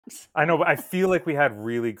I know, but I feel like we had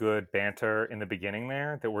really good banter in the beginning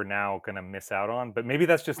there that we're now gonna miss out on. But maybe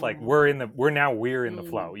that's just like Oh, we're in the mm,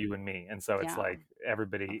 flow, you and me, and so it's yeah. like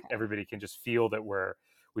Okay. everybody can just feel that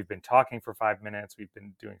we've been talking for 5 minutes, we've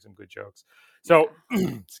been doing some good jokes. Yeah.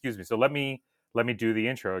 So excuse me. So let me do the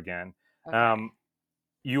intro again. Okay. Um,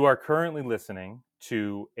 you are currently listening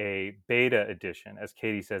to a beta edition, as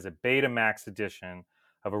Katie says, a beta max edition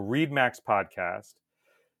of a Read Max podcast.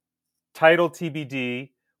 Title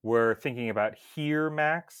TBD. We're thinking about Hear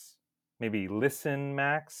Max, maybe Listen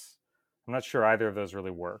Max. I'm not sure either of those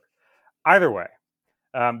really work. Either way,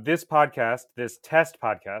 this podcast, this test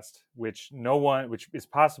podcast, which is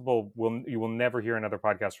possible, you will never hear another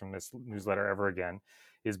podcast from this newsletter ever again,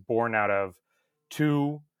 is born out of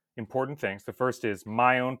two important things. The first is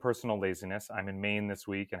my own personal laziness. I'm in Maine this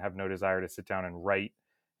week and have no desire to sit down and write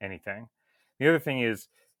anything. The other thing is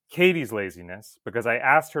Katie's laziness, because I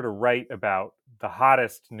asked her to write about the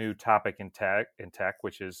hottest new topic in tech,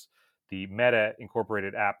 which is the Meta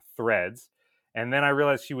incorporated app Threads. And then I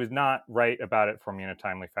realized she was not right about it for me in a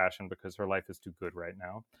timely fashion because her life is too good right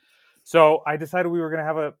now. So I decided we were gonna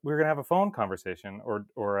have a phone conversation,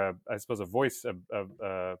 or I suppose a voice a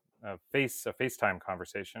FaceTime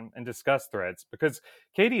conversation, and discuss Threads because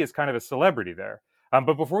Katie is kind of a celebrity there.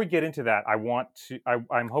 But before we get into that,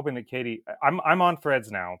 I'm hoping that Katie, I'm on Threads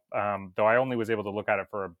now, though I only was able to look at it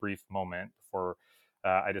for a brief moment before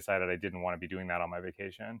I decided I didn't want to be doing that on my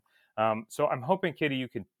vacation. So I'm hoping, Katie, you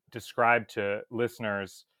could describe to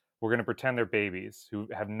listeners, we're going to pretend they're babies who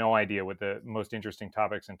have no idea what the most interesting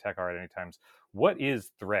topics in tech are at any times. What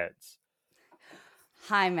is Threads?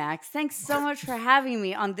 Hi, Max. Thanks so much for having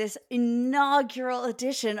me on this inaugural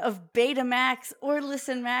edition of Beta Max or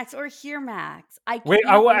Listen Max or Hear Max. I Wait,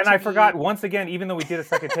 can't wait and to I forgot be. once again. Even though we did a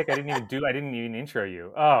second take, I didn't even intro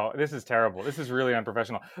you. Oh, this is terrible. This is really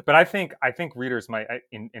unprofessional. But I think readers might,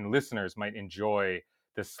 and listeners might enjoy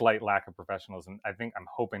this slight lack of professionalism. I'm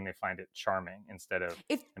hoping they find it charming instead of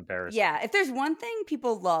If embarrassing. Yeah, if there's one thing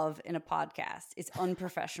people love in a podcast, it's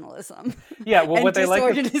unprofessionalism Yeah, well, and what they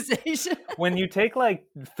like is disorganization. when you take like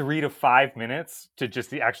 3 to 5 minutes to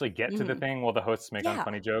just actually get to the Mhm. thing while the hosts make Yeah.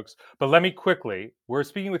 unfunny jokes. But let me quickly, we're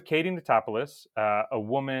speaking with Katie Notopoulos, a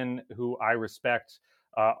woman who I respect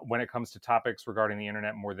when it comes to topics regarding the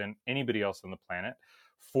internet more than anybody else on the planet.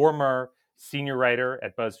 Former senior writer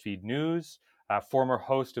at BuzzFeed News, former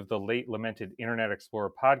host of the late lamented Internet Explorer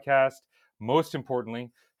podcast. Most importantly,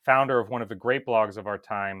 founder of one of the great blogs of our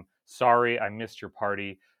time, Sorry, I Missed Your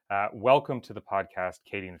Party. Welcome to the podcast,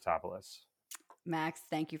 Katie Notopoulos. Max,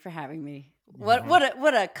 thank you for having me. What Mhm. what a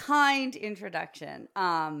what a kind introduction.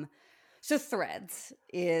 So Threads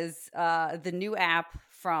is the new app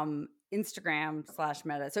from Instagram slash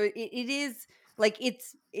Meta. So it is like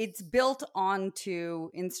it's built onto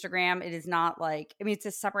Instagram. It is not like, I mean, it's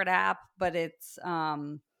a separate app, but it's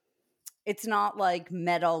not like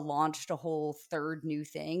Meta launched a whole third new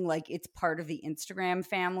thing. Like, it's part of the Instagram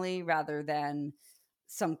family rather than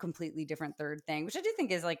some completely different third thing, which I do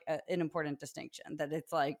think is like an important distinction, that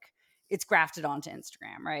it's like it's grafted onto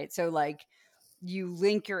Instagram, right? So like you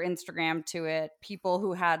link your Instagram to it. People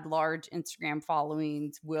who had large Instagram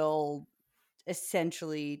followings will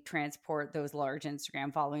essentially transport those large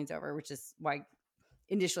Instagram followings over, which is why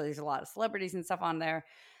initially there's a lot of celebrities and stuff on there.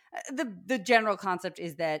 The general concept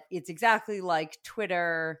is that it's exactly like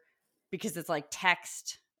Twitter because it's like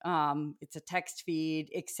text. It's a text feed,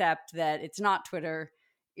 except that it's not Twitter.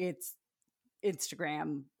 It's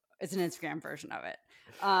Instagram. It's an Instagram version of it.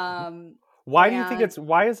 Why do you think And it's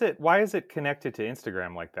why is it connected to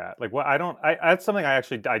Instagram like that? Like what I don't I that's something I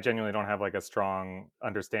genuinely don't have like a strong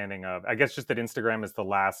understanding of. I guess just that Instagram is the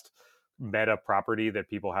last meta property that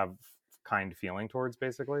people have kind feeling towards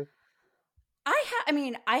basically. I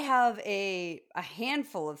mean, I have a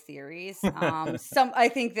handful of theories. Some, I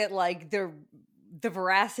think that like the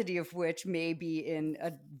veracity of which may be in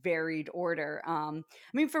a varied order. I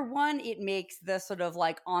mean, for one, it makes the sort of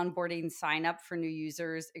like onboarding sign up for new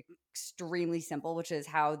users extremely simple, which is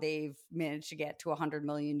how they've managed to get to 100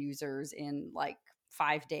 million users in like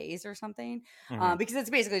 5 days or something. Hmm. Because it's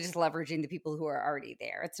basically just leveraging the people who are already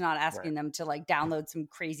there. It's not Right. asking them to like download some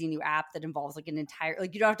crazy new app that involves like an entire,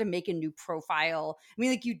 like, you don't have to make a new profile. I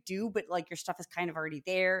mean, like, you do, but like your stuff is kind of already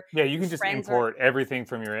there. Yeah, you Your can just friends are, import everything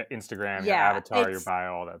from your Instagram, your yeah, avatar, your it's,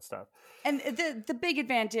 bio, all that stuff. and the big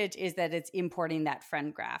advantage is that it's importing that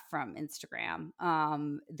friend graph from Instagram.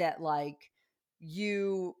 That like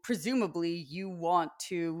you presumably you want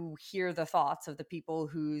to hear the thoughts of the people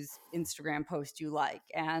whose Instagram post you like,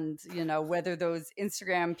 and you know whether those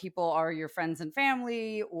Instagram people are your friends and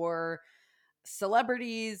family or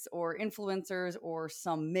celebrities or influencers or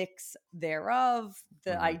some mix thereof.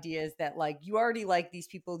 The idea is that like you already like these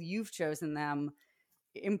people, you've chosen them,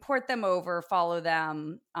 import them over, follow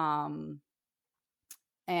them,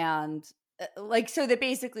 and like so that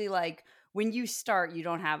basically like when you start, you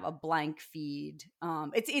don't have a blank feed.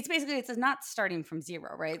 It's basically it's not starting from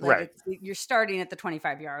zero, right? Like Right. you're starting at the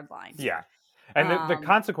 25-yard line Yeah. here. And the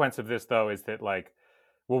consequence of this, though, is that like,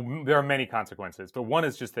 well, there are many consequences, but one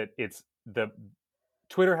is just that it's the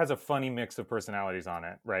Twitter has a funny mix of personalities on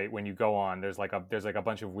it, right? When you go on, there's like a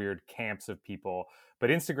bunch of weird camps of people, but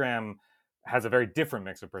Instagram has a very different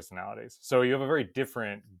mix of personalities. So you have a very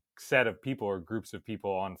different set of people or groups of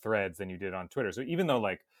people on Threads than you did on Twitter. So even though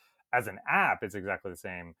like as an app it's exactly the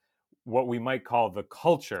same, what we might call the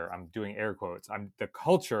culture, I'm doing air quotes, the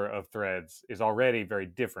culture of Threads is already very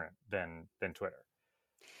different than Twitter.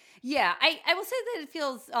 Yeah, I will say that it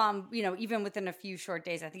feels, even within a few short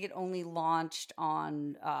days, I think it only launched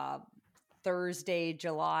on Thursday,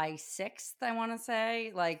 July 6th, I want to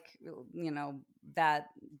say, like, that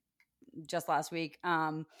just last week.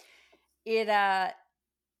 It,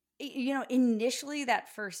 initially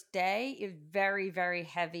that first day is very, very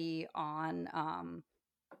heavy on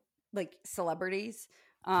like celebrities.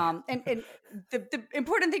 And the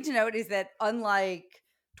important thing to note is that unlike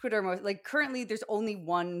Twitter, like currently there's only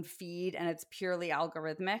one feed and it's purely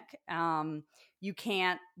algorithmic.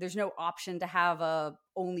 There's no option to have a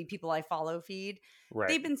only people I follow feed. Right.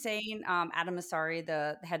 They've been saying, Adam Asari,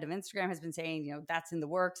 the head of Instagram, has been saying, that's in the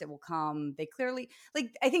works. It will come. They clearly,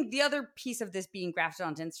 like, I think the other piece of this being grafted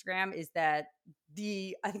onto Instagram is that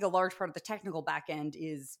I think a large part of the technical back end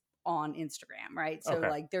is on Instagram, right? So Okay.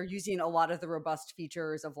 like they're using a lot of the robust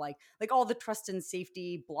features of like all the trust and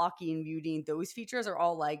safety, blocking, muting, those features are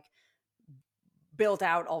all like built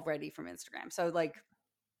out already from Instagram. So like,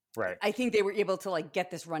 right. I think they were able to like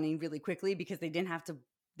get this running really quickly because they didn't have to.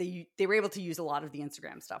 They were able to use a lot of the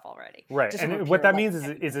Instagram stuff already. Right. And what that means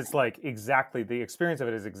is it's like exactly the experience of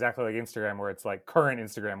it is exactly like Instagram, where it's like current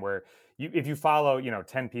Instagram, where if you follow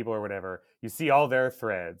 10 people or whatever, you see all their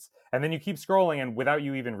threads and then you keep scrolling, and without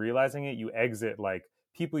you even realizing it, you exit like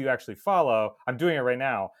people you actually follow. I'm doing it right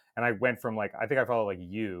now, and I went from like, I think I follow like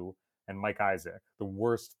you and Mike Isaac, the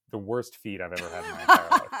worst feed I've ever had in my entire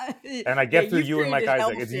life. And I get through you and Mike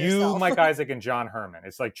Isaac. It's you, Mike Isaac, and John Herman.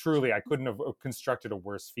 It's like truly, I couldn't have constructed a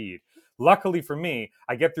worse feed. Luckily for me,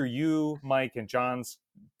 I get through you, Mike, and John's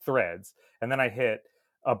threads, and then I hit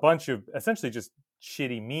a bunch of essentially just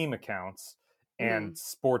shitty meme accounts and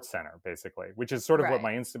Sports Center, basically, which is sort of what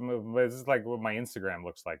my this is like what my Instagram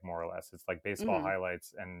looks like, more or less. It's like baseball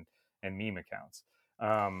highlights and meme accounts.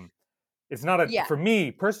 It's not for me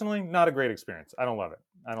personally, not a great experience. I don't love it.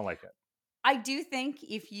 I don't like it. I do think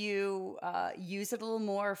if you use it a little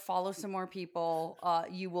more, follow some more people,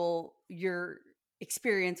 your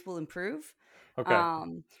experience will improve. Okay.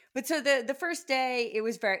 But so the first day, it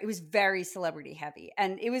was very celebrity heavy,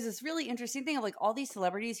 and it was this really interesting thing of like all these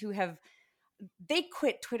celebrities they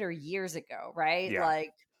quit Twitter years ago, right? Yeah.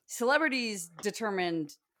 Like celebrities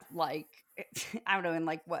determined, like I don't know, in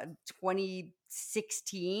like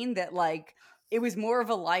 2016, that like it was more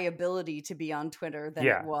of a liability to be on Twitter than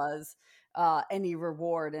it was any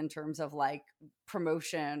reward in terms of like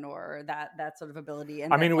promotion or that sort of ability.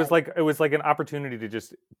 And I mean, it was like an opportunity to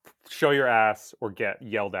just show your ass or get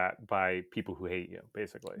yelled at by people who hate you,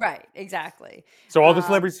 basically. Right, exactly. So all the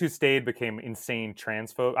celebrities who stayed became insane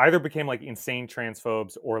transphobes, either became like insane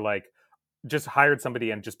transphobes or like just hired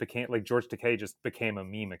somebody and just became like George Takei just became a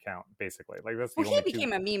meme account, basically. Like that's the only he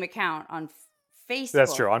became a meme account on Facebook.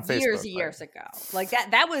 That's true, on Facebook years ago. Like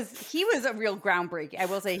he was a real groundbreaking. I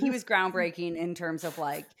will say he was groundbreaking in terms of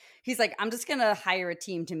like he's like, I'm just gonna hire a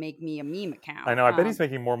team to make me a meme account. I know. I bet he's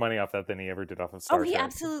making more money off that than he ever did off of Star Trek. He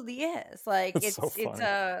absolutely is. Like it's so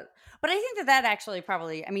funny. but I think that actually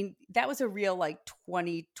probably, I mean, that was a real like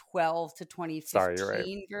 2012 to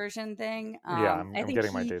 2015 version thing. Yeah, I'm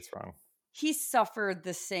getting my dates wrong. He suffered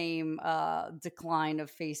the same decline of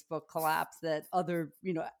Facebook collapse that other,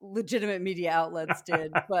 legitimate media outlets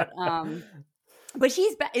did. But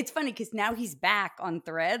he's back. It's funny because now he's back on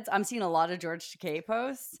Threads. I'm seeing a lot of George Takei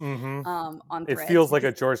posts on Threads. It feels like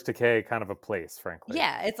a George Takei kind of a place, frankly.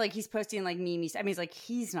 Yeah, it's like he's posting like memes. I mean, it's like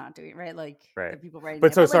he's not doing it, right? Like the people writing.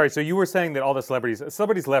 But so you were saying that all the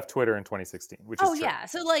celebrities left Twitter in 2016, which is true. Yeah.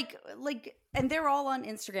 So like, and they're all on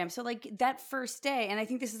Instagram. So like that first day, and I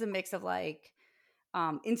think this is a mix of like,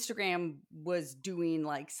 Instagram was doing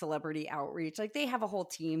like celebrity outreach. Like they have a whole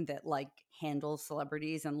team that like handles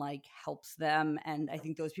celebrities and like helps them. And I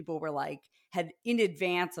think those people were like, had in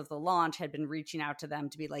advance of the launch had been reaching out to them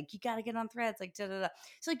to be like, you got to get on Threads, like da da da.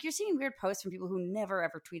 So like you're seeing weird posts from people who never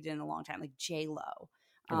ever tweeted in a long time, like J Lo,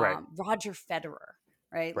 Right. Roger Federer,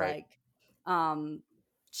 right? Right. Like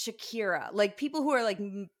Shakira, like people who are like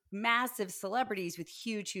massive celebrities with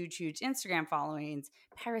huge, huge, huge Instagram followings.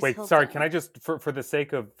 Paris Wait, Hilton. sorry. Can I just, for the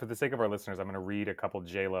sake of our listeners, I'm going to read a couple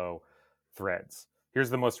JLo threads. Here's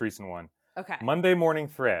the most recent one. Okay. Monday morning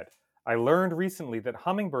thread. I learned recently that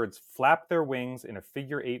hummingbirds flap their wings in a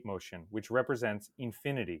figure-8 motion, which represents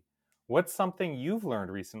infinity. What's something you've learned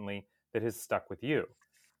recently that has stuck with you?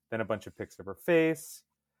 Then a bunch of pics of her face.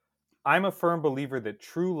 I'm a firm believer that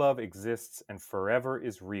true love exists and forever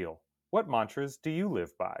is real. What mantras do you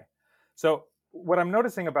live by? So, what I'm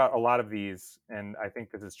noticing about a lot of these, and I think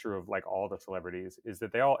this is true of like all the celebrities, is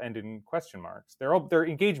that they all end in question marks. They're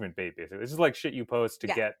engagement bait, basically. This is like shit you post to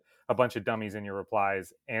Yeah. get a bunch of dummies in your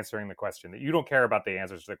replies answering the question that you don't care about the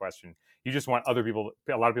answers to the question. You just want a lot of people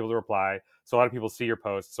to reply, so a lot of people see your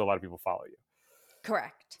post, so a lot of people follow you.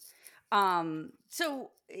 Correct.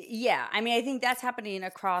 So yeah, I mean, I think that's happening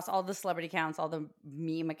across all the celebrity accounts, all the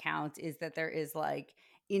meme accounts, is that there is like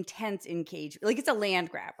intense engagement. Like it's a land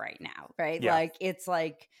grab right now, right? Yeah. Like it's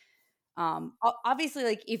like obviously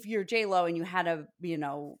like if you're J Lo and you had a, you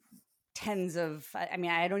know, tens of, I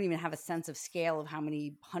mean, I don't even have a sense of scale of how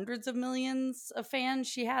many hundreds of millions of fans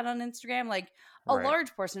she had on Instagram. Like a Right.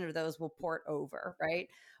 large portion of those will port over, right?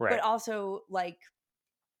 Right. But also like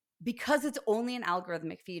because it's only an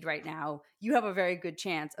algorithmic feed right now, you have a very good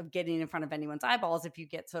chance of getting in front of anyone's eyeballs if you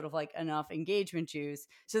get sort of like enough engagement juice.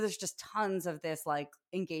 So there's just tons of this like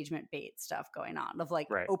engagement bait stuff going on of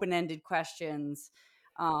like Right. open-ended questions.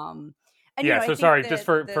 And Yeah. you know, I So think sorry, just that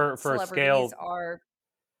for the for celebrities scale. are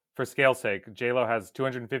For scale's sake, JLo has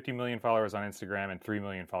 250 million followers on Instagram and 3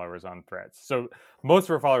 million followers on Threads. So most of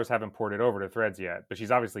her followers haven't ported over to Threads yet, but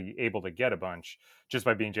she's obviously able to get a bunch just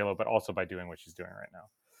by being JLo, but also by doing what she's doing right now.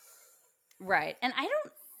 right. And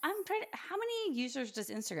I'm trying to, how many users does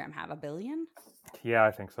Instagram have? 1 billion? Yeah, I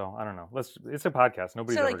think so. I don't know. It's a podcast.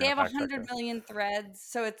 Nobody's So ever like they going to have fact check 100 this. million threads.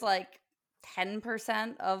 So it's like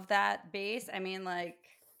 10% of that base. I mean, like,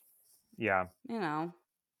 Yeah. you know,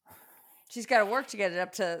 she's got to work to get it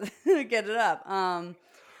up to get it up.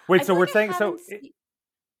 Wait, I so feel we're like I saying haven't seen.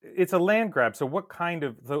 it's a land grab. So what kind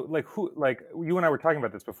of like who, like you and I were talking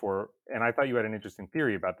about this before, and I thought you had an interesting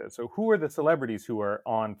theory about this. So who are the celebrities who are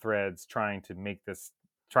on Threads trying to make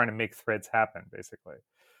Threads happen, basically?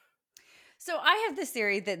 So I have this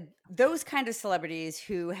theory that those kind of celebrities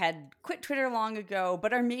who had quit Twitter long ago,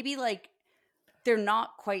 but are maybe like they're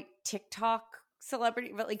not quite TikTok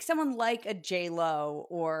celebrity, but like someone like a J Lo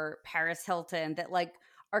or Paris Hilton that like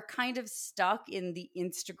are kind of stuck in the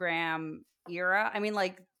Instagram era. I mean,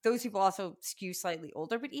 like those people also skew slightly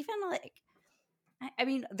older, but even like, I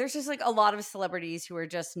mean, there's just like a lot of celebrities who are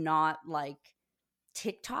just not like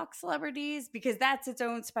TikTok celebrities because that's its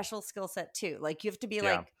own special skill set too. Like you have to be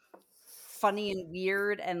Yeah. like funny and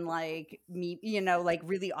weird and like me, you know, like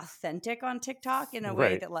really authentic on TikTok in a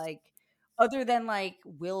way Right. that like other than like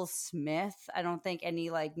Will Smith, I don't think any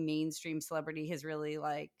like mainstream celebrity has really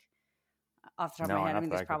like off the top of my No, head. I not mean,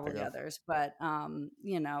 that there's I can think probably of. others, but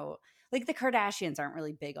you know, like the Kardashians aren't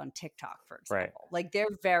really big on TikTok, for Right. example. Like they're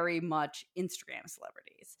very much Instagram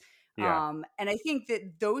celebrities. Yeah. And I think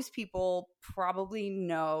that those people probably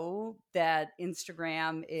know that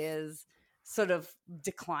Instagram is sort of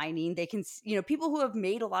declining. They can, you know, people who have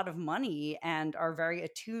made a lot of money and are very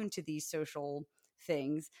attuned to these social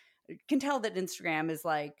things can tell that Instagram is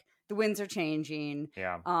like the winds are changing.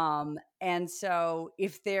 Yeah. And so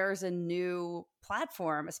if there's a new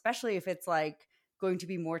platform, especially if it's like going to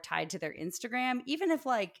be more tied to their Instagram, even if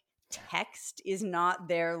like text is not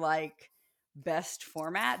their like best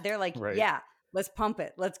format, they're like, Right. yeah, let's pump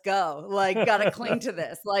it. Let's go. Like, gotta cling to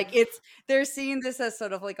this. Like, they're seeing this as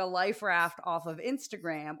sort of like a life raft off of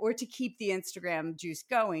Instagram or to keep the Instagram juice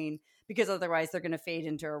going because otherwise they're going to fade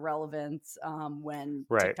into irrelevance when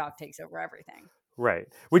Right. TikTok takes over everything. Right.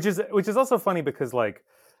 Which is also funny because like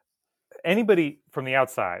anybody from the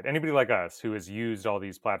outside, anybody like us who has used all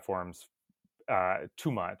these platforms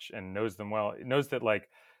too much and knows them well, knows that like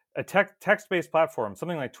a text-based platform,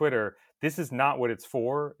 something like Twitter, this is not what it's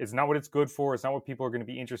for. It's not what it's good for. It's not what people are going to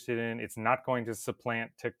be interested in. It's not going to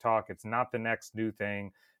supplant TikTok. It's not the next new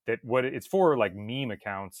thing. That what it's for, like meme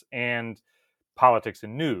accounts and politics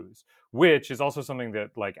and news, which is also something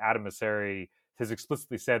that like Adam Mosseri has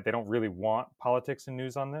explicitly said they don't really want politics and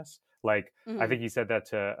news on this. Like I think he said that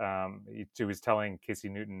he was telling Casey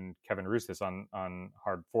Newton, Kevin Roussis on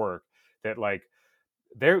Hard Fork that like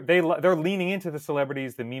they're leaning into the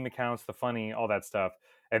celebrities, the meme accounts, the funny, all that stuff.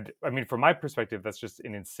 And I mean, from my perspective, that's just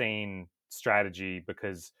an insane strategy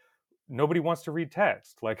because nobody wants to read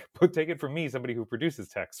text. Like, take it from me, somebody who produces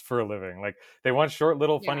text for a living. Like, they want short,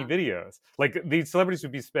 little, funny Yeah. videos. Like, these celebrities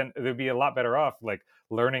they'd be a lot better off like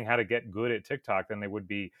learning how to get good at TikTok than they would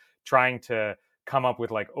be trying to come up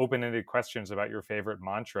with like open-ended questions about your favorite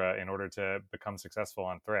mantra in order to become successful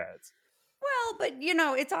on Threads. Well, but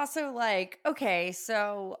it's also like, okay,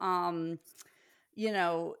 so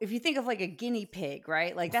if you think of like a guinea pig,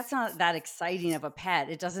 right? Like that's not that exciting of a pet.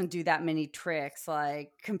 It doesn't do that many tricks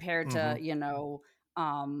like compared to,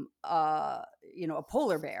 Mm-hmm. a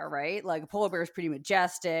polar bear, right? Like a polar bear is pretty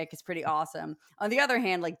majestic, it's pretty awesome. On the other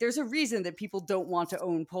hand, like there's a reason that people don't want to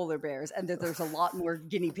own polar bears and that there's a lot more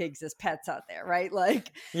guinea pigs as pets out there, right? Like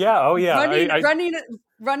Yeah. Oh, yeah.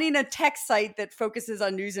 running a tech site that focuses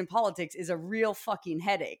on news and politics is a real fucking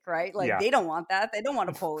headache, right? Like Yeah. they don't want that. They don't want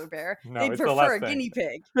a polar bear. No, They'd it's the prefer last a thing. guinea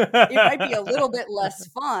pig. It might be a little bit less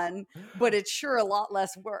fun, but it's sure a lot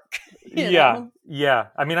less work. Yeah.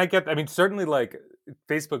 I mean, certainly like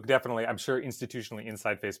Facebook definitely, I'm sure institutionally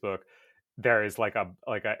inside Facebook, there is like a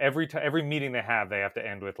every meeting they have to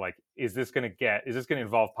end with like, is this going to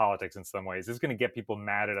involve politics in some way? Is this going to get people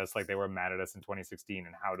mad at us like they were mad at us in 2016?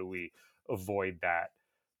 And how do we avoid that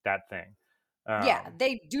thing? Yeah,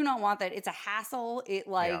 they do not want that. It's a hassle. It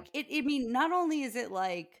Yeah. like it I mean, not only is it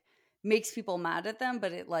like makes people mad at them,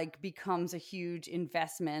 but it like becomes a huge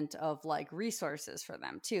investment of like resources for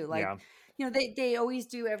them too. Like, Yeah. they always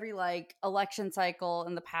do every like election cycle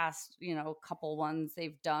in the past, couple ones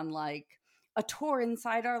they've done like a tour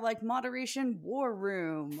inside our like moderation war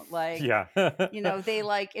room. Like, Yeah. they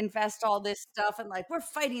like invest all this stuff and like we're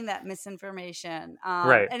fighting that misinformation.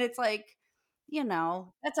 Right. And it's like,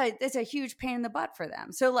 that's a huge pain in the butt for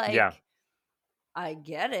them. So Yeah. like I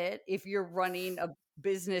get it. If you're running a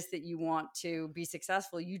business that you want to be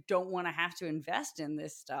successful, you don't want to have to invest in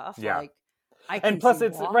this stuff. Yeah. Like I And can see plus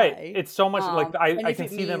it's right. why. It's so much like And I if can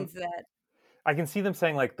it see them means that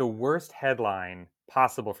saying like the worst headline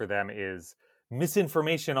possible for them is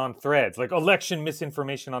misinformation on Threads, like election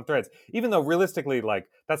misinformation on Threads. Even though realistically, like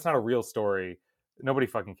that's not a real story. Nobody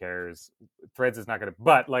fucking cares. Threads is not going to.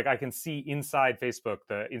 But like I can see inside Facebook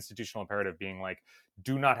the institutional imperative being like,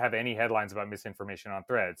 do not have any headlines about misinformation on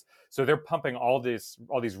Threads. So they're pumping all these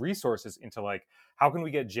resources into like, how can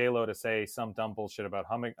we get JLo to say some dumb bullshit about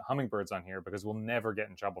hummingbirds on here because we'll never get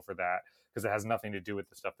in trouble for that because it has nothing to do with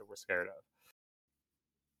the stuff that we're scared of.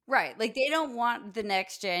 right, like they don't want the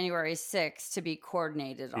next January 6th to be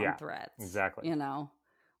coordinated on Yeah, Threads. exactly.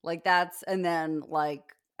 Like that's and then like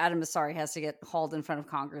Adam Massari has to get hauled in front of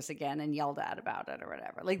Congress again and yelled at about it or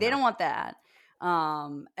whatever. Like they No. don't want that.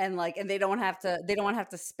 And they don't have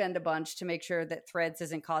to spend a bunch to make sure that Threads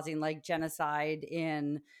isn't causing like genocide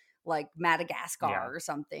in like Madagascar or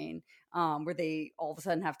something, where they all of a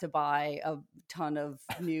sudden have to buy a ton of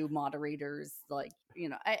new moderators. Like,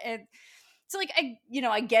 so like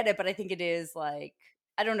I get it, but I think it is like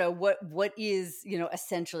I don't know what is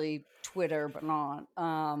essentially Twitter, but not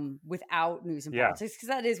without news and politics, because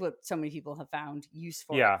that is what so many people have found use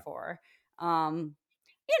for it for. I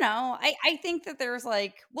think that there's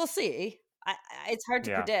like we'll see. It's hard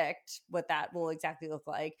to predict what that will exactly look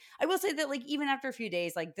like. I will say that like even after a few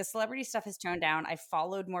days, like the celebrity stuff has toned down. I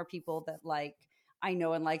followed more people that like I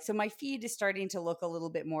know and like, so my feed is starting to look a little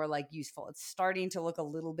bit more like useful. It's starting to look a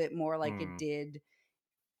little bit more like it did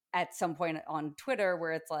at some point on Twitter,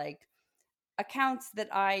 where it's like accounts that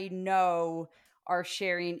I know are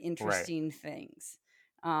sharing interesting things.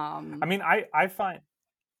 I mean, I find,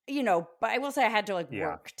 but I will say I had to like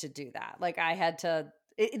work to do that. Like I had to,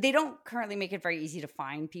 they don't currently make it very easy to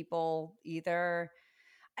find people either.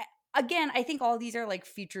 Again, I think all these are like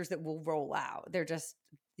features that will roll out. They're just,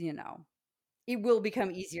 it will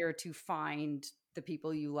become easier to find the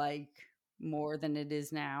people you like more than it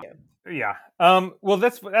is now. Yeah. Well,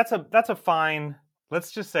 that's a fine.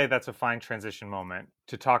 Let's just say that's a fine transition moment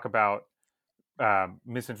to talk about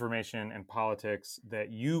misinformation and politics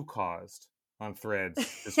that you caused on Threads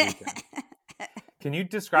this weekend. Can you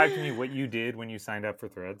describe to me what you did when you signed up for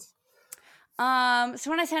Threads? So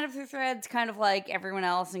when I signed up for Threads, kind of like everyone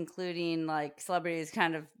else, including like celebrities,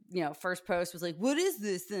 kind of, first post was like, what is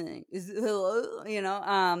this thing? Is it hello?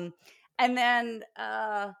 And then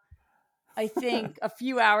I think a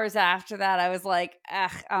few hours after that, I was like,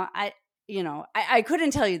 I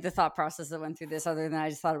couldn't tell you the thought process that went through this other than I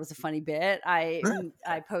just thought it was a funny bit. I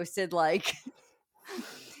posted like,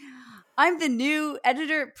 I'm the new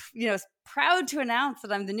editor, proud to announce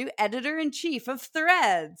that I'm the new editor-in-chief of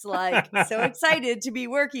Threads. Like, so excited to be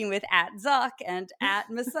working with @Zuck and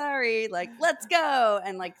 @Masari. Like, let's go.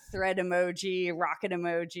 And like thread emoji, rocket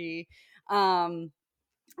emoji. And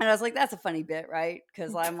I was like, that's a funny bit, right?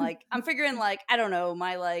 Because I'm figuring like, I don't know,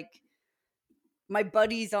 my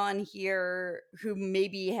buddies on here who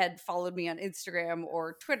maybe had followed me on Instagram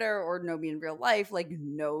or Twitter or know me in real life, like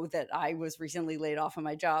know that I was recently laid off of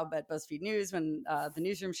my job at BuzzFeed News when the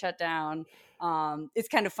newsroom shut down. It's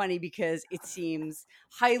kind of funny because it seems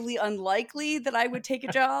highly unlikely that I would take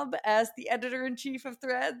a job as the editor-in-chief of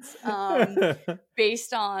Threads,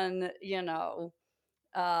 based on,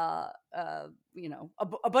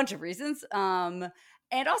 a bunch of reasons. And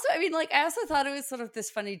also, I mean, like, I also thought it was sort of this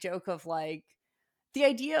funny joke of like, the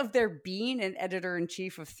idea of there being an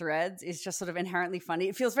editor-in-chief of Threads is just sort of inherently funny.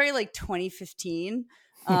 It feels very like 2015,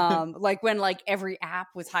 like when like every app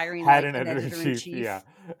was hiring Had like an an editor-in-chief. yeah.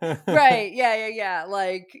 Right. Yeah.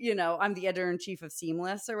 Like, I'm the editor-in-chief of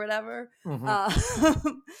Seamless or whatever. And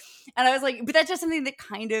I was like, but that's just something that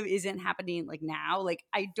kind of isn't happening like now. Like,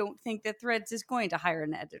 I don't think that Threads is going to hire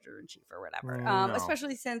an editor-in-chief or whatever, No.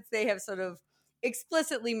 especially since they have sort of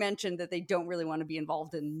explicitly mentioned that they don't really want to be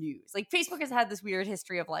involved in news. Like, Facebook has had this weird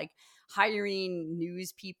history of like hiring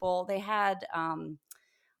news people. They had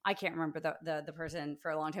I can't remember the person for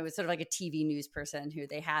a long time. It was sort of like a TV news person who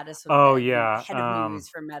they had as sort of head of news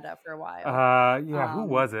for Meta for a while. Who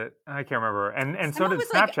was it? I can't remember. And so did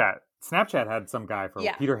Snapchat. Like, Snapchat had some guy for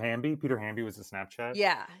Peter Hamby. Peter Hamby was a Snapchat.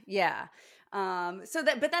 Yeah.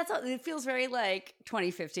 But that's it feels very like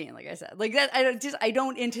 2015, like I said. Like that, I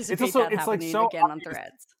don't anticipate that happening like again on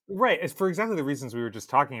Threads. Right. It's for exactly the reasons we were just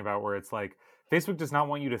talking about, where it's like Facebook does not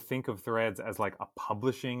want you to think of Threads as like a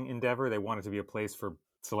publishing endeavor. They want it to be a place for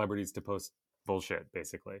celebrities to post bullshit,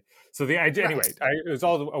 basically. So the idea, anyway, it was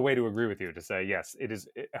all a way to agree with you to say, yes, it is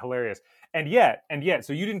hilarious. And yet,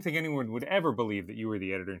 so you didn't think anyone would ever believe that you were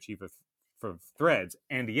the editor-in-chief of Threads,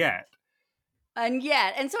 and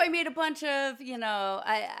so I made a bunch of,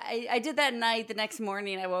 I did that night. The next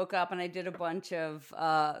morning I woke up and I did a bunch of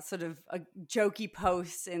sort of jokey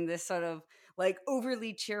posts in this sort of like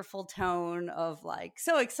overly cheerful tone of like,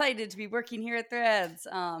 so excited to be working here at Threads.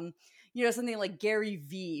 Something like Gary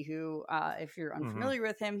V, who, if you're unfamiliar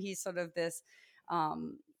with him, he's sort of this,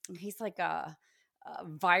 he's like a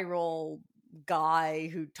viral guy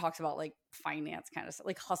who talks about like finance kind of stuff,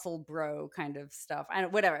 like hustle bro kind of stuff.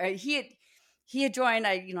 Whatever. He had joined.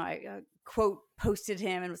 I quote posted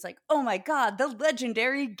him and was like, "Oh my God, the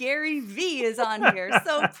legendary Gary V is on here.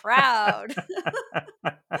 So proud."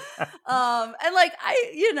 And like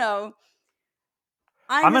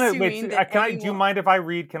I'm gonna wait. Do you mind if I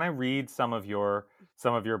read? Can I read some of your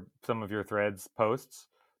Threads posts?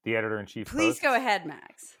 The editor-in-chief. Please go ahead,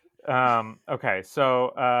 Max. Okay.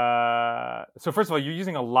 So first of all, you're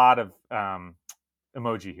using a lot of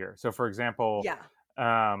emoji here. So for example,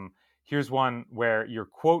 here's one where you're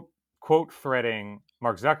quote threading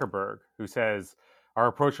Mark Zuckerberg, who says, "Our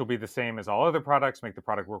approach will be the same as all other products. Make the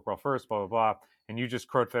product work well first, blah, blah, blah." And you just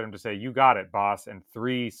quote thread him to say, "You got it, boss," and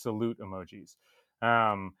 3 salute emojis.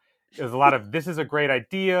 There's a lot of, "This is a great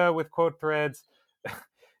idea" with quote threads.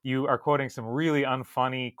 You are quoting some really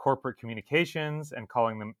unfunny corporate communications and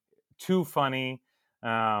calling them too funny.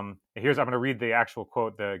 I'm going to read the actual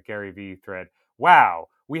quote, the Gary V thread. "Wow,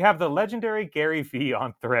 we have the legendary Gary V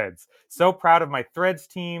on Threads. So proud of my Threads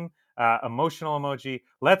team." Emotional emoji.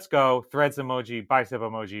 "Let's go." Threads emoji. Bicep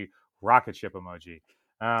emoji. Rocket ship emoji.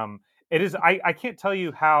 It is. I can't tell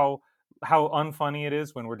you how unfunny it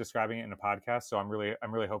is when we're describing it in a podcast. So I'm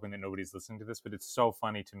really hoping that nobody's listening to this, but it's so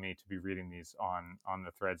funny to me to be reading these on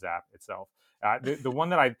the Threads app itself. The one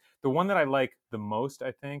that I like the most,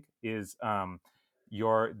 I think, is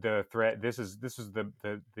the thread. This is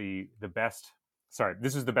the best. Sorry,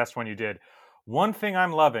 this is the best one you did. "One thing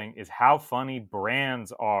I'm loving is how funny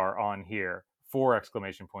brands are on here. 4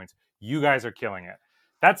 exclamation points. You guys are killing it."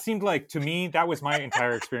 That seemed like, to me, that was my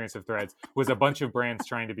entire experience of Threads, was a bunch of brands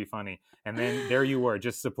trying to be funny, and then there you were,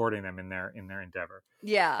 just supporting them in their endeavor.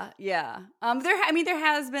 Yeah. There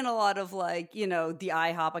has been a lot of like, the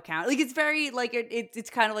IHOP account. Like, it's very like it's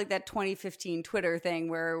kind of like that 2015 Twitter thing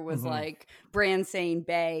where it was like brand saying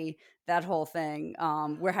 "Bay," that whole thing.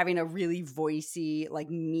 We're having a really voicey, like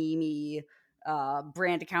memey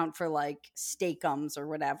brand account for like Steakums or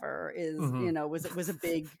whatever is was a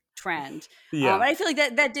big trend. And I feel like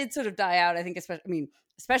that did sort of die out, I think,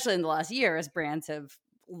 especially in the last year, as brands have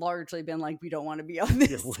largely been like, we don't want to be on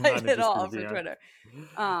this site at all for Twitter.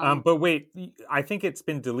 But wait, I think it's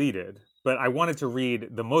been deleted. but I wanted to read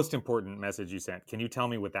the most important message you sent. Can you tell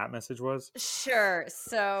me what that message was? Sure.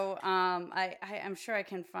 So I'm sure I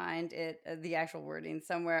can find it, the actual wording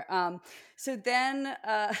somewhere. So then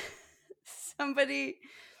somebody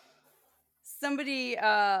somebody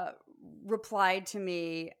replied to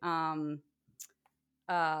me,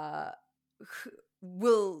 uh,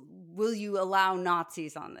 will you allow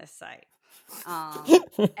Nazis on this site?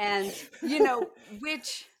 And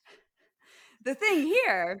which the thing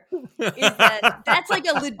here is that that's like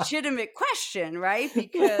a legitimate question, right?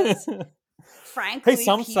 Because Hey, frankly,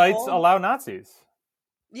 some sites people, allow Nazis.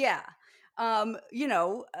 yeah,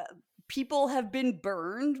 people have been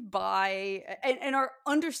burned by and are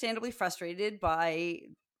understandably frustrated by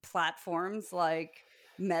platforms like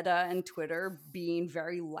Meta and Twitter being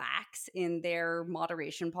very lax in their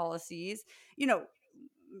moderation policies.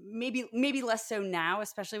 Maybe less so now,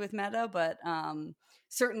 especially with Meta, but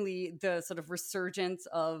certainly the sort of resurgence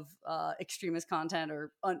of extremist content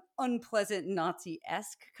or unpleasant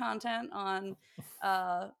Nazi-esque content on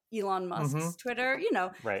Elon Mm-hmm. Musk's Twitter.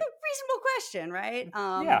 Right. Reasonable question, right?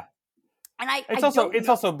 Yeah. And I It's don't know.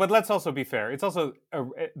 also, but let's also be fair. It's also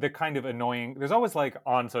the kind of annoying. There's always like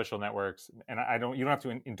on social networks, and you don't have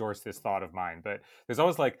to endorse this thought of mine, but there's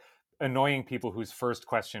always like annoying people whose first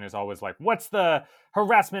question is always like, "What's the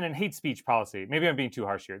harassment and hate speech policy?" Maybe I'm being too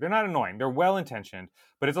harsh here. They're not annoying. They're well intentioned,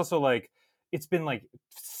 but it's also like it's been like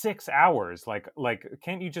 6 hours. Like,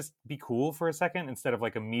 can't you just be cool for a second instead of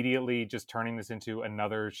like immediately just turning this into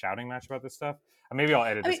another shouting match about this stuff? Maybe I'll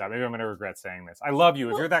edit I this mean, out. Maybe I'm going to regret saying this. I love you.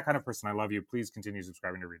 If well, you're that kind of person, I love you. Please continue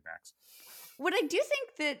subscribing to Readmax. what I do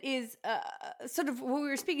think that is sort of what we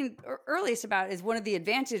were speaking earliest about is one of the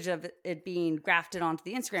advantages of it being grafted onto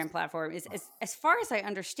the Instagram platform is, as far as I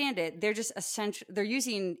understand it, they're just they're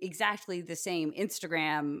using exactly the same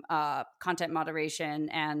Instagram content moderation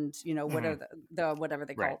and what are the whatever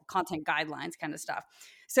they call Right. content guidelines kind of stuff.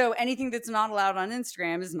 So anything that's not allowed on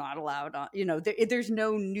Instagram is not allowed on, there's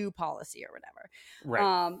no new policy or whatever.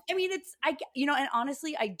 Right. I mean, and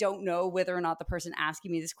honestly, I don't know whether or not the person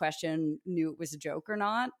asking me this question knew it was a joke or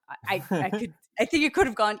not. I think it could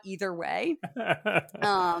have gone either way.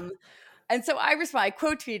 And so I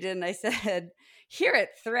quote tweeted and I said, "Here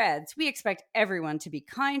at Threads, we expect everyone to be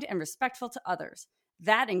kind and respectful to others.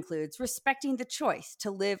 That includes respecting the choice to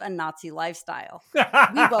live a Nazi lifestyle.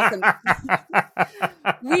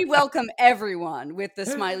 We welcome everyone," with the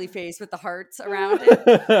smiley face with the hearts around it.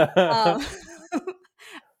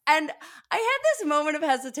 And I had this moment of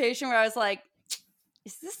hesitation where I was like,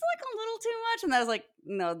 is this like a little too much? And I was like,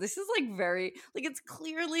 no, this is like very, like, it's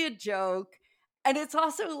clearly a joke. And it's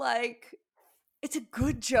also like, it's a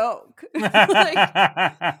good joke. Like,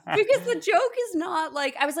 because the joke is not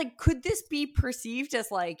like, I was like, could this be perceived as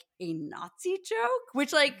like a Nazi joke?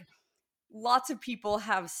 Which like lots of people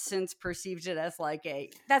have since perceived it as like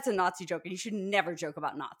that's a Nazi joke and you should never joke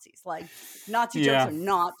about Nazis. Like Nazi jokes are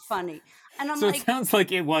not funny. And I'm so like, it sounds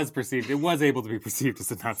like it was able to be perceived as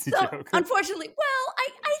a Nazi joke. Unfortunately, well, I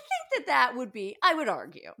think that would be, I would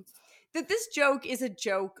argue that this joke is a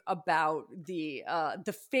joke about the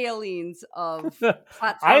failings of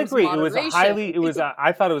platforms. I agree. Moderation.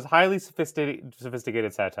 I thought it was highly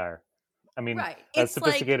sophisticated satire. I mean, right. as It's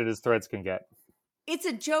sophisticated as Threads can get. It's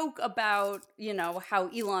a joke about, how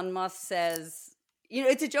Elon Musk says,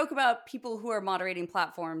 it's a joke about people who are moderating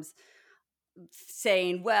platforms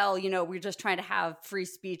saying, well, we're just trying to have free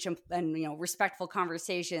speech and respectful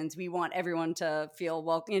conversations. We want everyone to feel,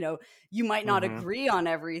 well, you might not agree on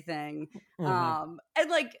everything. And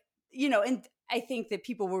like, and I think that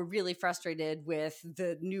people were really frustrated with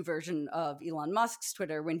the new version of Elon Musk's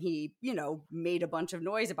Twitter when he, made a bunch of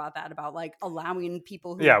noise about that, about like allowing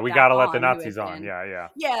people who we got to let the Nazis on. Yeah,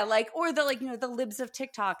 like, or the, like, the libs of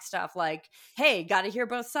TikTok stuff, like, hey, got to hear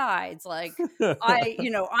both sides. Like,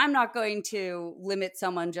 I'm not going to limit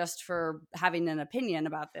someone just for having an opinion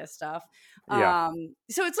about this stuff. Yeah.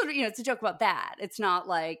 So it's sort of, it's a joke about that. It's not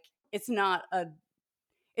like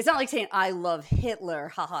saying I love Hitler,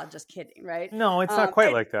 haha, just kidding, right? No, it's not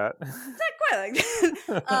quite like that. It's not quite like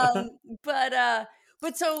that.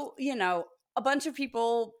 But so, a bunch of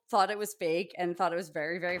people thought it was fake and thought it was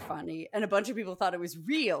very, very funny. And a bunch of people thought it was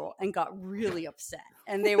real and got really upset.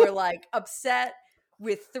 And they were like upset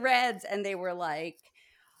with Threads and they were like,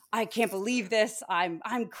 I can't believe this. I'm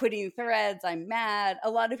quitting Threads. I'm mad. A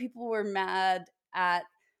lot of people were mad at,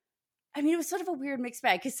 it was sort of a weird mixed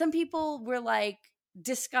bag because some people were like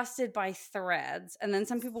disgusted by Threads and then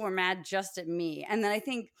some people were mad just at me. And then I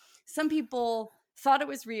think some people thought it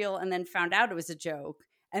was real and then found out it was a joke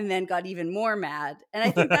and then got even more mad. And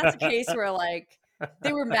I think that's a case where like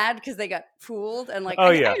they were mad because they got fooled and like,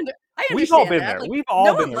 I I We've all understand been that. there. Like, We've no all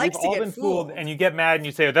been one there. We've likes to all get been fooled, fooled. and you get mad and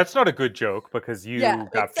you say, oh, "That's not a good joke," because Yeah, you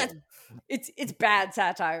got fooled. it's bad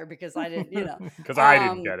satire because I didn't, Because I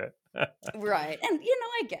didn't get it. right. And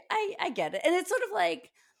I get it. And it's sort of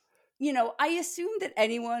like, I assumed that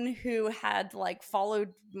anyone who had like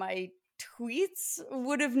followed my tweets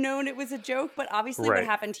would have known it was a joke, but obviously what Right.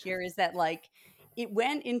 happened here is that like it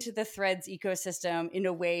went into the Threads ecosystem in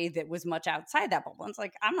a way that was much outside that bubble. And it's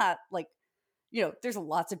like, I'm not like, there's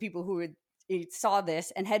lots of people who saw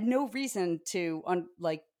this and had no reason to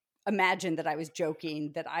imagine that I was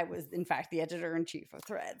joking, that I was in fact the editor-in-chief of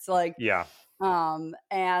Threads. Like, Yeah. and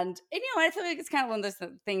I feel like it's kind of one of those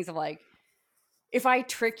things of like, if I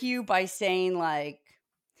trick you by saying like,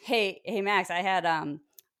 hey Max, I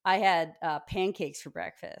had pancakes for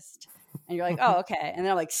breakfast, and you're like, oh, okay, and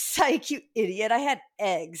then I'm like, psych, you idiot, I had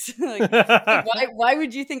eggs. Like why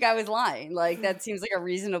would you think I was lying? Like, that seems like a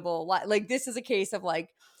reasonable lie. Like, this is a case of like,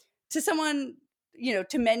 to someone,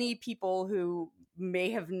 to many people who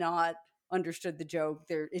may have not understood the joke,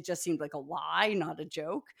 it just seemed like a lie, not a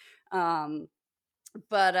joke. But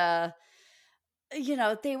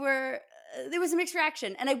there was a mixed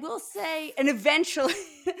reaction, and I will say, and eventually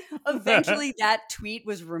that tweet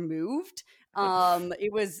was removed.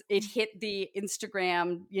 It hit the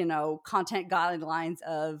Instagram content guidelines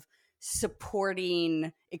of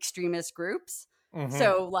supporting extremist groups. Mm-hmm.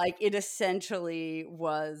 So like, it essentially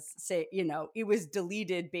was it was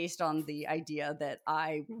deleted based on the idea that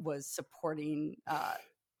I was supporting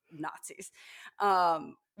Nazis,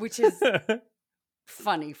 which is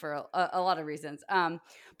funny for a lot of reasons.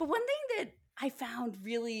 But one thing that I found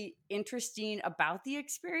really interesting about the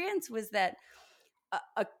experience was that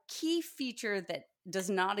a key feature that does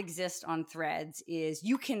not exist on Threads is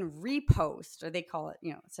you can repost, or they call it,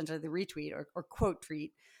 essentially the retweet or quote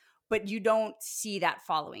tweet, but you don't see that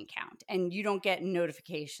following count and you don't get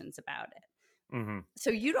notifications about it. Mm-hmm.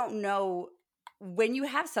 So you don't know when you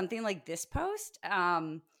have something like this post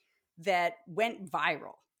that went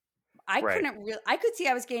viral. I could see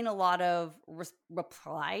I was getting a lot of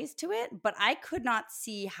replies to it, but I could not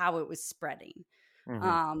see how it was spreading.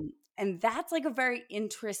 Mm-hmm. And that's like a very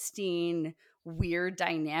interesting, weird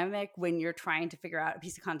dynamic when you're trying to figure out a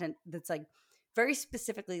piece of content that's like very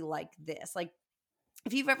specifically like this. Like,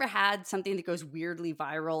 if you've ever had something that goes weirdly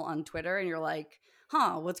viral on Twitter and you're like,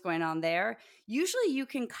 what's going on there? Usually you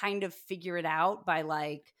can kind of figure it out by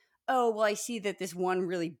like, oh, well, I see that this one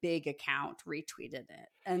really big account retweeted it.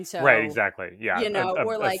 And so, right, exactly. Yeah.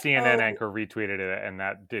 or A like, CNN anchor retweeted it,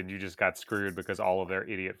 and you just got screwed because all of their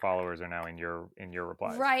idiot followers are now in your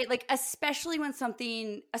replies. Right. Like, especially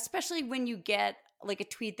when you get like a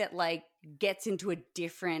tweet that like gets into a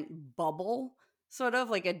different bubble, sort of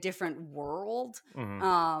like a different world.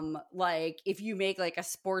 Mm-hmm. Like, if you make like a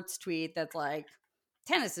sports tweet that's like,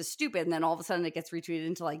 tennis is stupid, and then all of a sudden it gets retweeted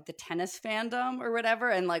into like the tennis fandom or whatever,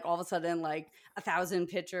 and like all of a sudden like 1,000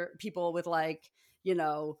 people with like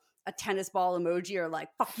a tennis ball emoji are like,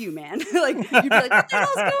 fuck you, man. Like, you'd be like, what the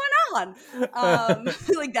hell's going on?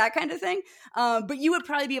 Like that kind of thing. But you would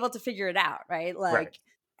probably be able to figure it out, right? Like, right.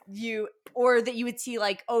 you would see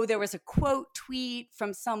like, oh, there was a quote tweet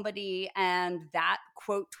from somebody and that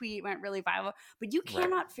quote tweet went really viral, but you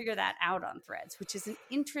cannot figure that out on Threads, which is an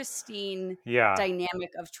interesting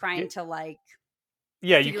dynamic of trying to like,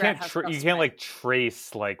 you can't like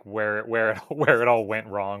trace like where it all went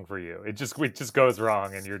wrong for you. It just goes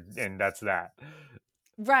wrong, and that's that.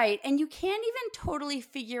 Right. And you can't even totally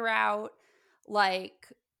figure out like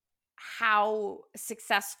how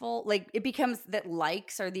successful, like, it becomes that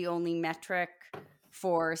likes are the only metric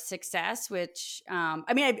for success, which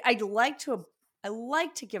I mean, I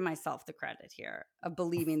like to give myself the credit here of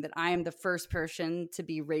believing that I am the first person to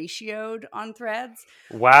be ratioed on Threads.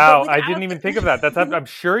 Wow, I didn't even think of that. I'm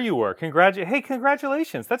sure you were.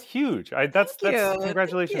 Congratulations. That's huge. That's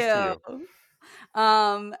congratulations to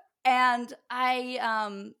you. And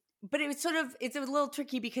I but it's a little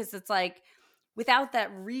tricky because it's like, without that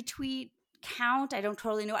retweet count, I don't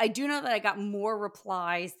totally know. I do know that I got more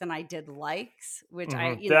replies than I did likes, which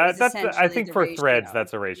mm-hmm. I think for ratio. Threads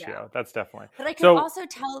that's a ratio. Yeah. That's definitely. But I could also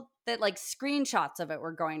tell that like screenshots of it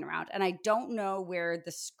were going around, and I don't know where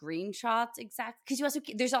the screenshots exactly, because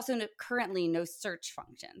there's also currently no search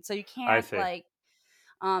function, so you can't like.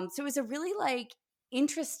 So it was a really like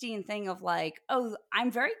interesting thing of like, oh,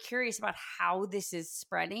 I'm very curious about how this is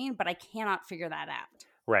spreading, but I cannot figure that out.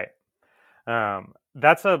 Right.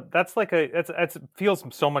 It feels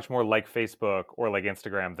so much more like Facebook or like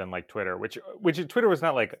Instagram than like Twitter, which Twitter was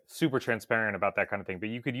not like super transparent about that kind of thing, but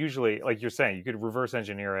you could usually, like you're saying, you could reverse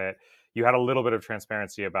engineer it. You had a little bit of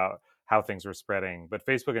transparency about how things were spreading. But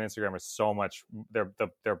Facebook and Instagram are so much,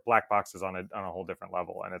 they're black boxes on a whole different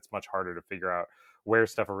level, and it's much harder to figure out where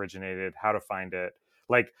stuff originated, how to find it.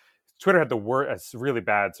 Like Twitter had the worst, really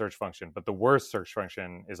bad search function, but the worst search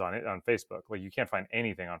function is on Facebook. Like you can't find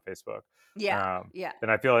anything on Facebook. Yeah, yeah.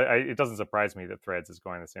 And I feel it doesn't surprise me that Threads is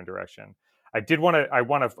going the same direction. I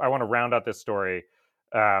want to round out this story.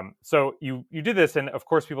 So you did this, and of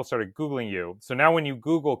course people started Googling you. So now when you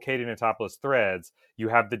Google Katie Notopoulos Threads, you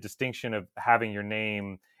have the distinction of having your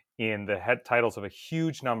name in the head titles of a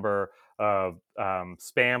huge number of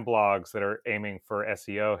spam blogs that are aiming for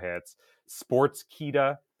SEO hits.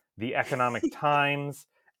 Sportskeeda, The Economic Times,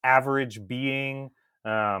 Average Being,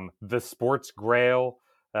 The Sports Grail,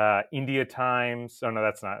 India Times. Oh no,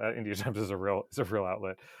 that's not. India Times is a real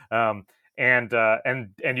outlet. And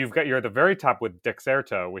you're at the very top with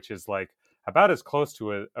Dexerto, which is like about as close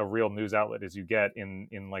to a real news outlet as you get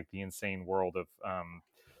in like the insane world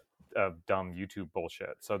of dumb YouTube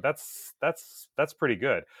bullshit. So that's pretty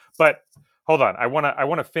good. But hold on, I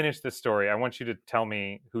want to finish this story. I want you to tell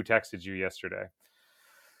me who texted you yesterday.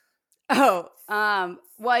 Oh,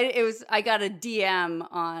 well, it was, I got a DM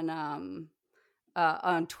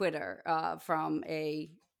on Twitter from a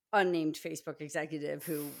unnamed Facebook executive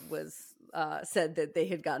who was said that they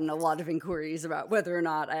had gotten a lot of inquiries about whether or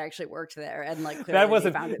not I actually worked there, and like clearly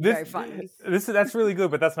they found it very funny. That's really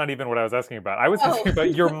good, but that's not even what I was asking about. I was asking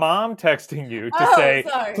about your mom texting you to say,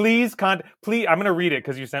 sorry. please. I'm going to read it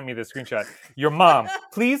because you sent me the screenshot. Your mom,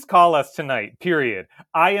 please call us tonight. Period.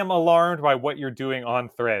 I am alarmed by what you're doing on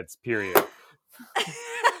Threads. Period.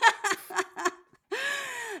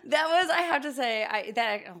 That was, I have to say,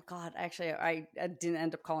 oh God, actually, I didn't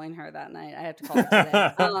end up calling her that night. I had to call her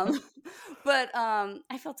today. But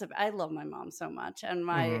I felt so bad. I love my mom so much. And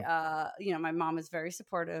my, my mom is very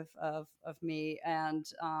supportive of me. And,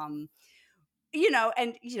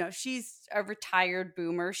 she's a retired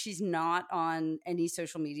boomer. She's not on any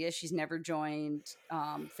social media. She's never joined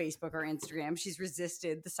Facebook or Instagram. She's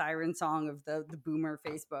resisted the siren song of the boomer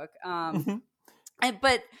Facebook.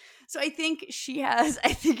 But so I think she has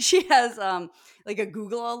like a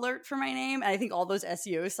Google alert for my name, and I think all those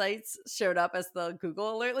SEO sites showed up as the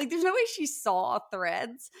Google alert. Like there's no way she saw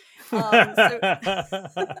Threads. Why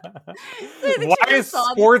is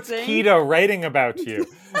Sportskeeda writing about you?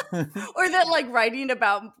 Or that like writing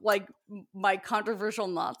about like my controversial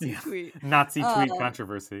Nazi tweet. Nazi tweet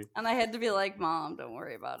controversy. And I had to be like, Mom, don't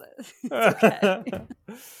worry about it. It's okay.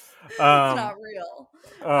 It's not real.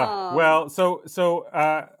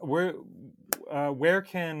 Where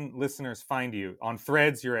can listeners find you? On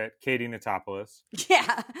Threads, you're at Katie Notopoulos.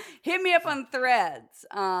 Yeah, hit me up on Threads.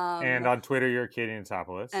 And on Twitter, you're at Katie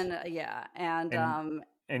Notopoulos.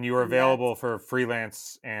 And you are available for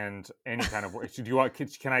freelance and any kind of work. Do you want?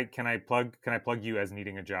 Can I plug you as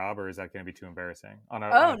needing a job, or is that going to be too embarrassing? No,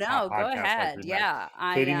 go ahead. Like yeah,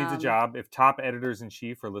 Katie needs a job. If top editors in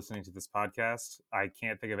chief are listening to this podcast, I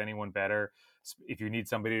can't think of anyone better. If you need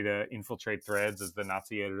somebody to infiltrate Threads as the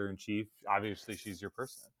Nazi editor in chief, obviously she's your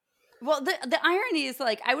person. Well, the irony is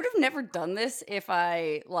like I would have never done this if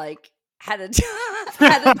I like had a job.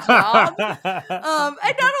 And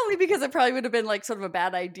not only because it probably would have been like sort of a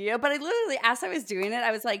bad idea, but I literally, as I was doing it,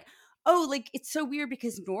 I was like, oh, like it's so weird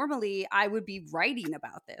because normally I would be writing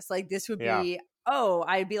about this. Like this would be,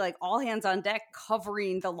 I'd be like all hands on deck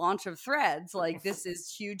covering the launch of Threads. Like this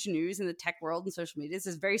is huge news in the tech world and social media. This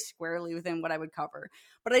is very squarely within what I would cover.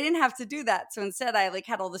 But I didn't have to do that. So instead I like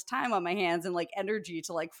had all this time on my hands and like energy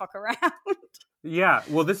to like fuck around. Yeah,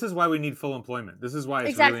 well, this is why we need full employment. This is why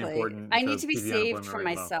it's really important. I need to be saved from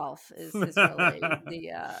myself. Is really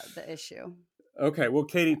the issue. Okay, well,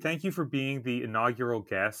 Katie, thank you for being the inaugural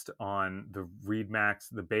guest on the Read Max,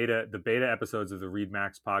 the beta episodes of the Read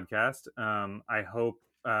Max podcast. I hope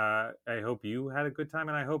you had a good time,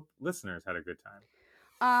 and I hope listeners had a good time.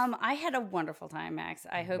 I had a wonderful time, Max.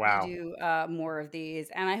 I hope you do more of these,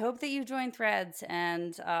 and I hope that you join Threads.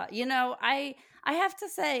 And I have to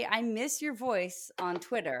say, I miss your voice on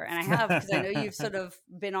Twitter, and I have because I know you've sort of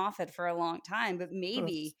been off it for a long time. But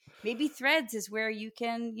maybe Threads is where you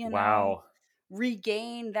can,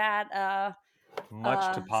 regain that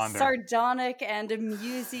much to ponder, sardonic and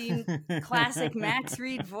amusing classic Max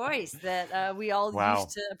Read voice that we all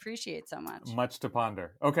used to appreciate so much. Much to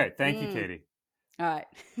ponder. Okay, thank you, Katie. All right.